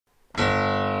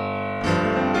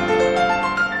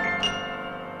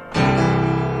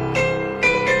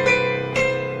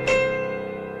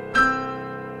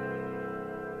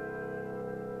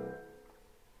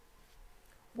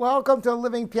welcome to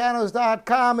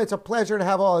livingpianos.com. It's a pleasure to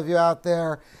have all of you out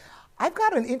there. I've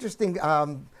got an interesting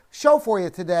show for you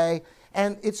today,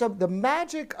 and it's the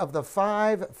magic of the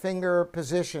five-finger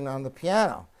position on the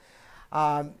piano.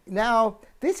 Now,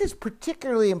 this is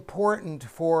particularly important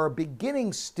for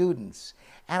beginning students,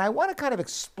 and I want to kind of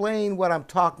explain what I'm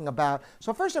talking about.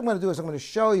 So first I'm going to do is I'm going to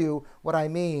show you what I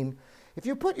mean. If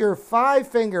you put your five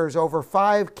fingers over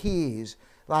five keys,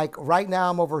 like right now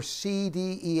I'm over C,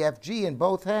 D, E, F, G in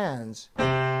both hands.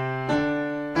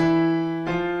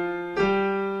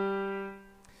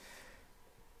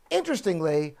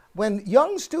 Interestingly, when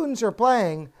young students are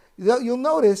playing, you'll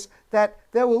notice that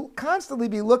they will constantly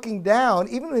be looking down,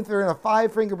 even if they're in a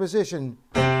five-finger position.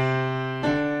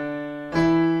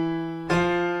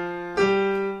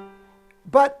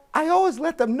 But I always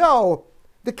let them know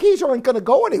the keys aren't going to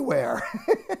go anywhere.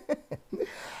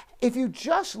 If you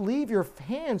just leave your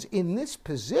hands in this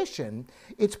position,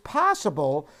 it's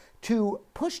possible to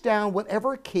push down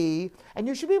whatever key, and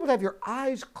you should be able to have your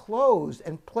eyes closed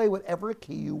and play whatever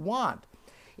key you want.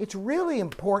 It's really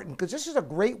important because this is a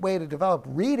great way to develop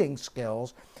reading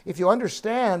skills if you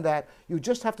understand that you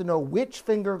just have to know which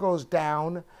finger goes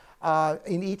down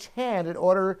in each hand in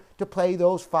order to play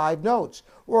those five notes.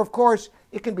 Or of course,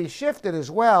 it can be shifted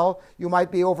as well. You might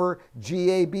be over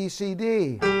G, A, B, C,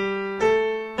 D.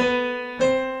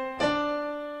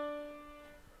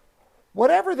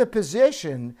 Whatever the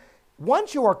position,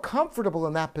 once you are comfortable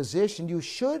in that position, you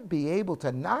should be able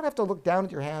to not have to look down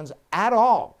at your hands at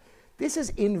all. This is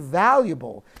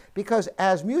invaluable because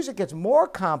as music gets more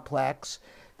complex,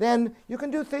 then you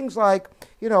can do things like,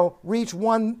 reach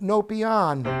one note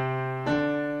beyond.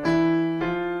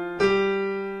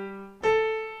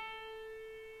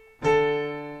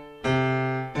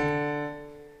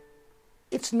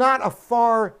 It's not a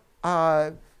far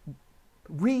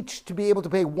reach to be able to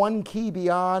play one key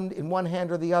beyond in one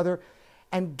hand or the other.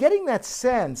 And getting that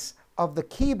sense of the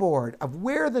keyboard, of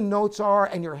where the notes are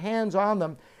and your hands on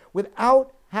them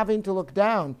without having to look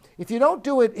down. If you don't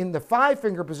do it in the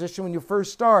five-finger position when you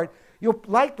first start, you'll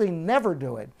likely never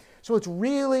do it. So it's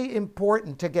really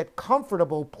important to get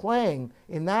comfortable playing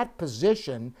in that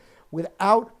position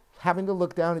without having to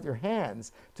look down at your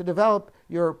hands, to develop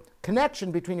your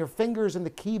connection between your fingers and the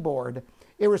keyboard,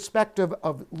 irrespective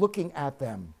of looking at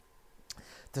them.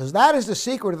 So that is the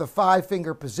secret of the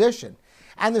five-finger position.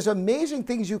 And there's amazing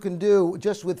things you can do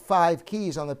just with five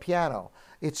keys on the piano.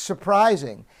 It's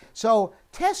surprising. So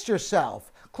test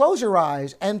yourself, close your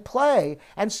eyes and play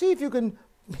and see if you can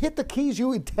hit the keys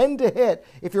you intend to hit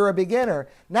if you're a beginner.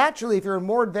 Naturally, if you're a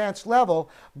more advanced level,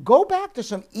 go back to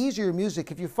some easier music.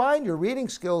 If you find your reading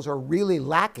skills are really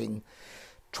lacking,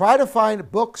 try to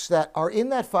find books that are in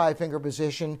that five-finger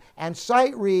position and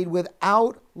sight read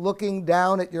without looking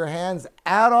down at your hands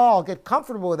at all. Get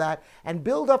comfortable with that and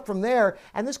build up from there.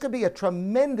 And this could be a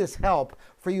tremendous help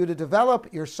for you to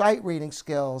develop your sight reading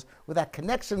skills with that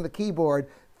connection to the keyboard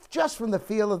just from the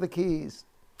feel of the keys.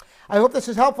 I hope this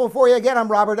is helpful for you. Again, I'm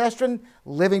Robert Estrin,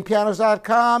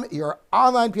 livingpianos.com, your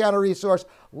online piano resource.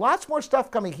 Lots more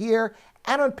stuff coming here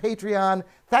and on Patreon.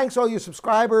 Thanks all you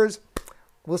subscribers.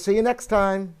 We'll see you next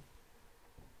time.